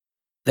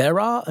There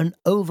are an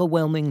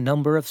overwhelming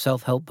number of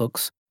self-help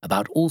books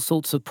about all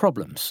sorts of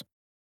problems,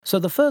 so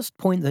the first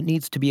point that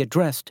needs to be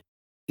addressed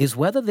is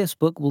whether this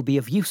book will be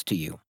of use to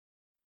you.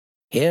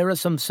 Here are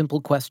some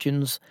simple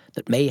questions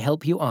that may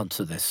help you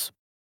answer this.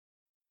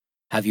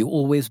 Have you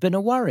always been a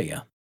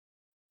worrier?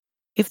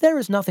 If there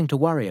is nothing to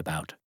worry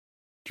about,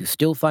 do you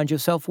still find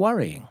yourself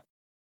worrying?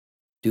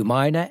 Do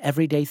minor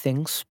everyday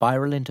things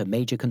spiral into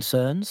major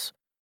concerns?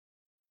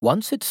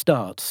 Once it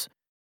starts,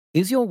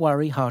 is your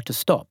worry hard to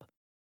stop?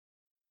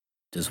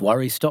 Does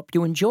worry stop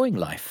you enjoying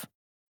life?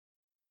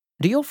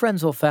 Do your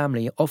friends or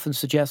family often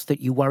suggest that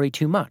you worry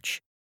too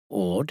much,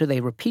 or do they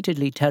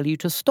repeatedly tell you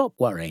to stop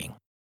worrying?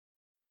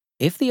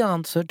 If the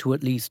answer to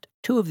at least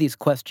two of these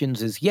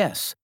questions is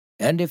yes,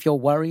 and if your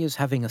worry is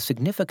having a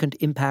significant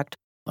impact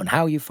on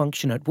how you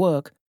function at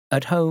work,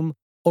 at home,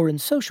 or in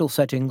social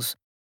settings,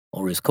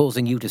 or is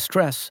causing you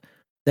distress,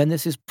 then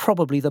this is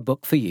probably the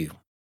book for you.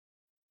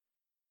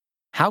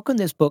 How can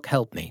this book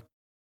help me?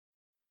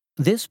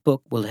 This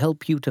book will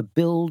help you to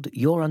build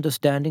your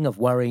understanding of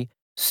worry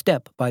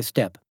step by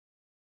step.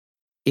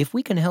 If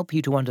we can help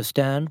you to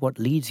understand what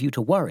leads you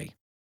to worry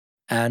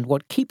and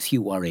what keeps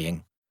you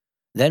worrying,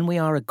 then we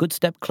are a good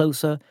step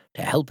closer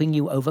to helping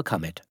you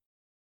overcome it.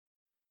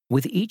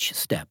 With each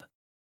step,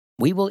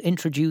 we will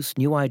introduce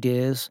new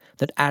ideas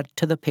that add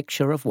to the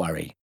picture of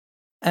worry.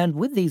 And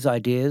with these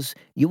ideas,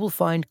 you will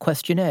find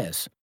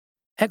questionnaires,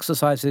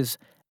 exercises,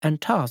 and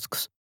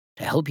tasks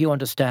to help you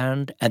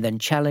understand and then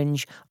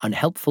challenge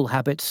unhelpful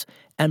habits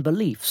and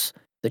beliefs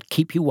that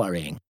keep you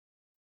worrying.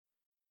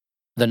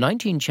 The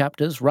 19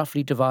 chapters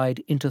roughly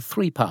divide into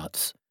 3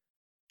 parts.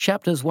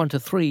 Chapters 1 to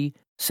 3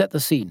 set the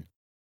scene.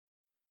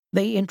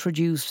 They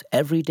introduce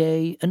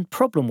everyday and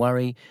problem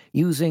worry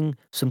using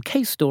some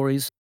case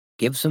stories,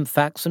 give some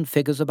facts and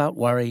figures about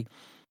worry,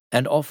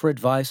 and offer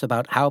advice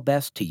about how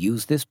best to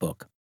use this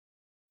book.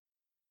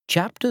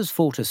 Chapters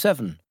 4 to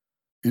 7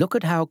 look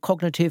at how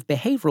cognitive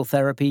behavioral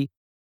therapy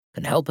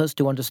can help us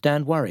to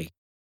understand worry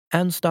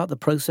and start the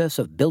process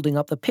of building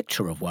up the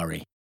picture of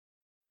worry.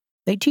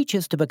 They teach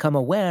us to become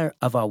aware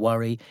of our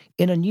worry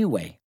in a new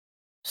way,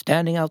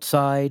 standing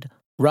outside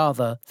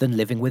rather than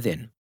living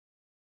within.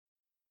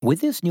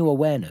 With this new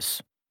awareness,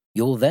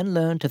 you'll then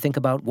learn to think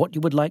about what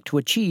you would like to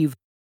achieve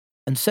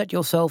and set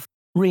yourself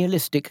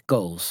realistic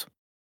goals.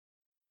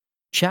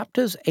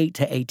 Chapters 8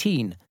 to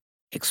 18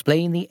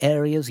 explain the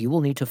areas you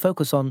will need to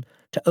focus on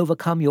to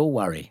overcome your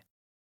worry,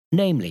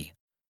 namely,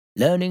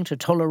 learning to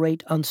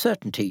tolerate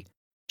uncertainty,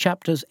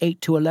 chapters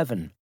 8 to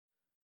 11,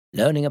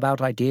 learning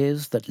about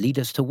ideas that lead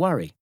us to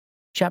worry,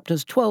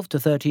 chapters 12 to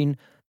 13,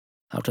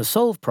 how to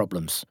solve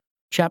problems,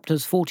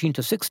 chapters 14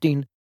 to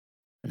 16,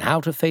 and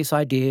how to face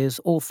ideas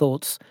or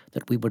thoughts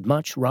that we would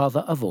much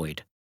rather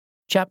avoid,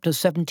 chapters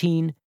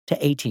 17 to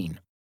 18.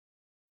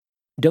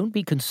 Don't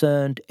be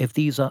concerned if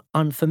these are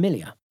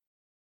unfamiliar.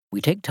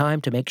 We take time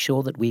to make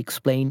sure that we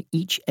explain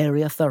each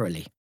area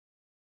thoroughly.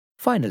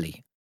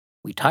 Finally,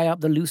 we tie up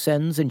the loose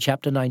ends in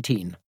chapter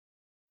 19.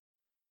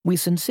 We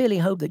sincerely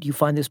hope that you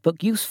find this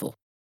book useful.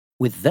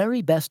 With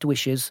very best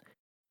wishes,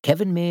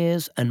 Kevin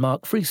Meares and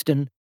Mark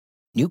Freeston,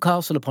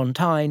 Newcastle upon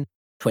Tyne,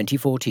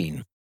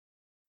 2014.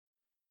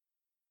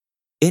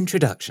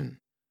 Introduction.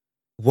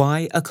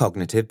 Why a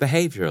cognitive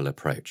behavioral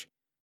approach?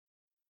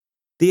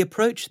 The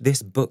approach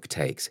this book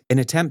takes in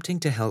attempting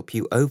to help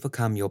you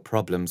overcome your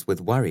problems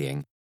with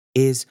worrying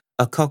is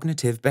a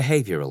cognitive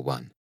behavioral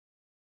one.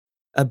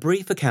 A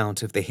brief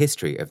account of the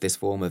history of this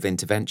form of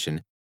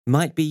intervention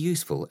might be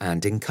useful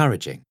and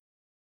encouraging.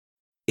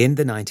 In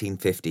the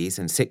 1950s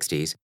and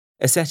 60s,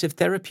 a set of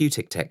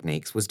therapeutic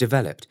techniques was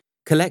developed,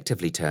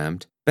 collectively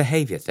termed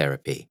behavior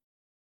therapy.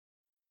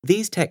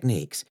 These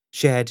techniques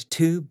shared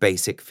 2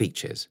 basic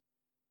features.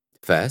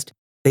 First,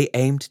 they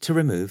aimed to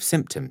remove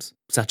symptoms,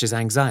 such as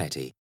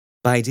anxiety,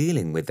 by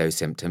dealing with those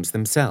symptoms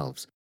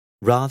themselves,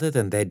 rather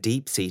than their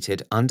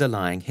deep-seated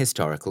underlying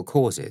historical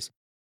causes,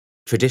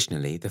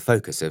 traditionally the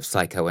focus of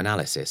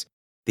psychoanalysis,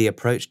 the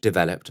approach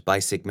developed by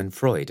Sigmund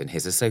Freud and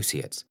his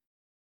associates.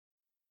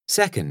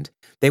 Second,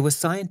 they were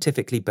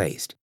scientifically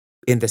based,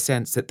 in the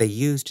sense that they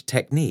used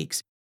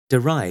techniques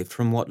derived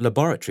from what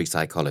laboratory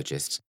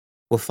psychologists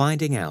were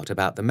finding out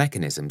about the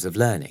mechanisms of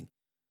learning,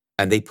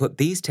 and they put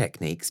these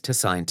techniques to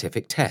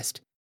scientific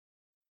test.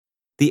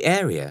 The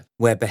area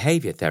where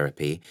behavior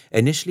therapy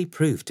initially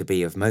proved to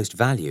be of most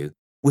value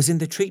was in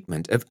the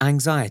treatment of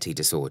anxiety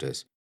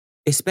disorders,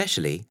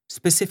 especially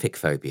specific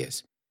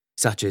phobias,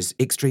 such as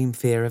extreme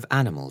fear of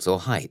animals or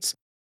heights,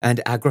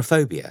 and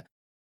agoraphobia,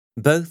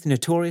 both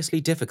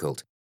notoriously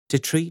difficult to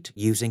treat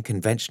using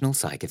conventional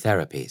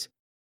psychotherapies.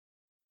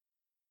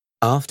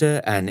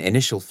 After an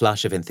initial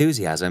flush of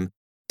enthusiasm,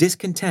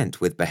 discontent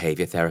with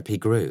behavior therapy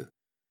grew.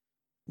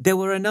 There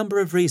were a number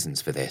of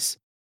reasons for this.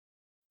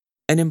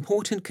 An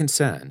important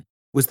concern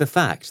was the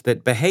fact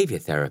that behavior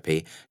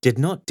therapy did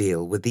not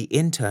deal with the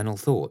internal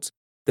thoughts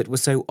that were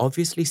so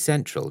obviously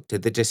central to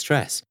the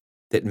distress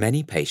that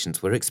many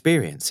patients were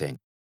experiencing.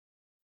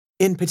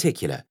 In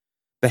particular,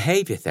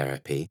 behavior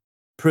therapy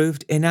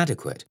proved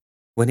inadequate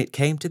when it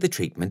came to the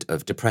treatment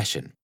of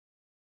depression.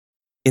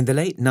 In the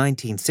late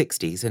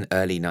 1960s and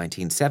early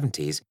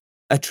 1970s,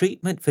 a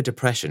treatment for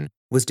depression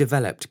was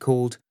developed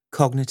called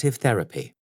cognitive therapy.